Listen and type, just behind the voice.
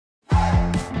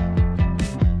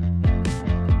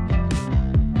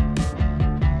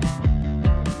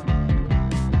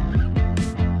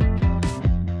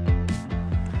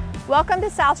Welcome to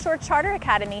South Shore Charter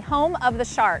Academy, home of the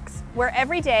Sharks, where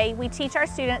every day we teach our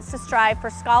students to strive for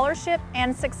scholarship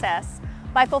and success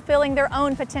by fulfilling their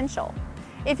own potential.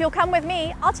 If you'll come with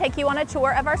me, I'll take you on a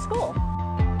tour of our school.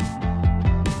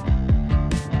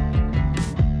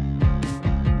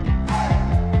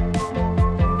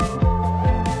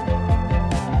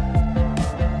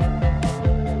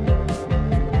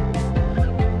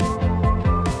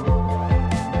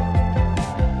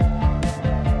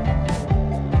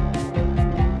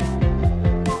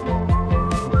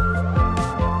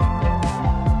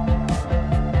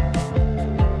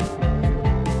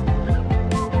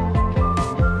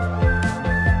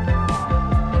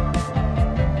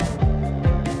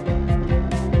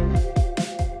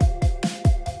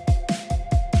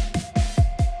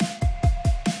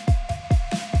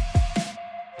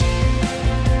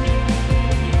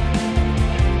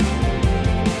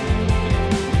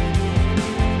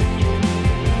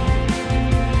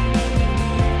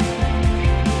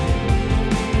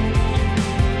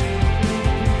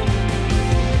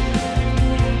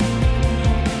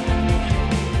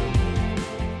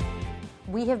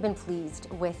 We have been pleased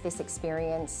with this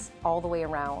experience all the way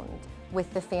around,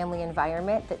 with the family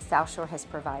environment that South Shore has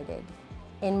provided.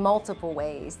 In multiple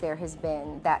ways, there has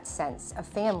been that sense of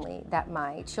family that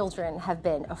my children have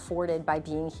been afforded by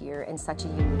being here in such a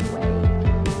unique way.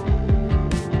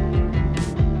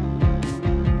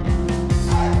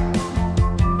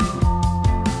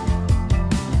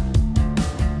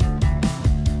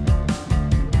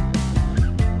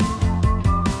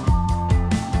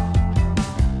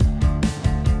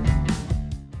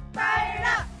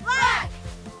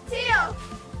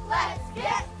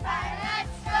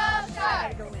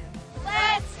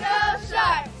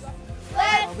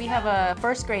 We have a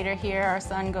first grader here. Our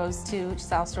son goes to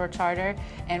South Shore Charter,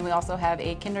 and we also have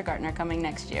a kindergartner coming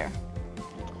next year.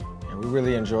 And we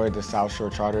really enjoyed the South Shore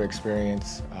Charter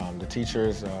experience. The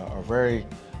teachers are very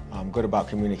good about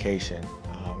communication,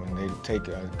 and they take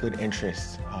a good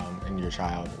interest in your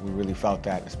child. We really felt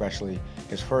that, especially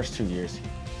his first 2 years.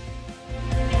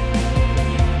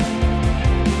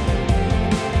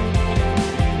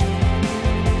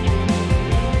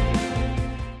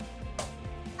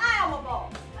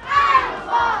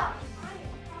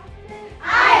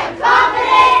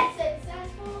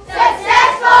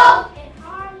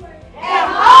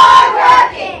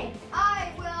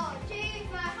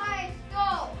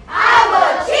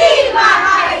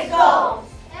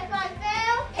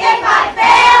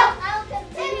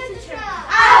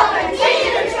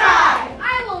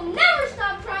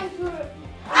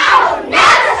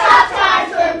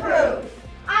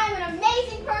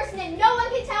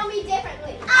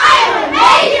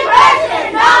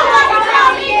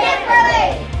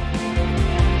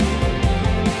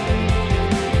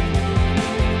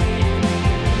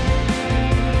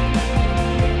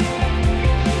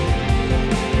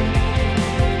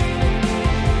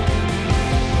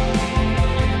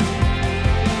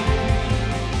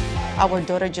 Our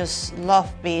daughter just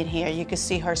loved being here. You can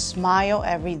see her smile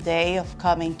every day of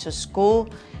coming to school.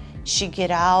 She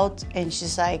get out and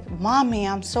she's like, "Mommy,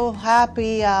 I'm so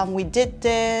happy we did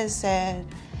this," and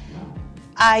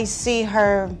I see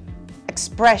her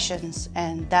expressions,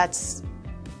 and that's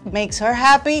makes her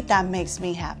happy. That makes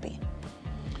me happy.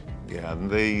 Yeah,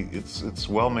 and it's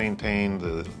well maintained.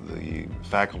 The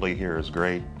faculty here is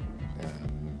great,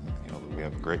 and we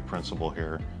have a great principal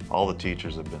here. All the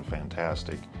teachers have been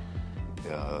fantastic.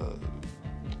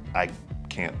 I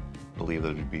can't believe that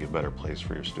it would be a better place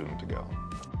for your student to go.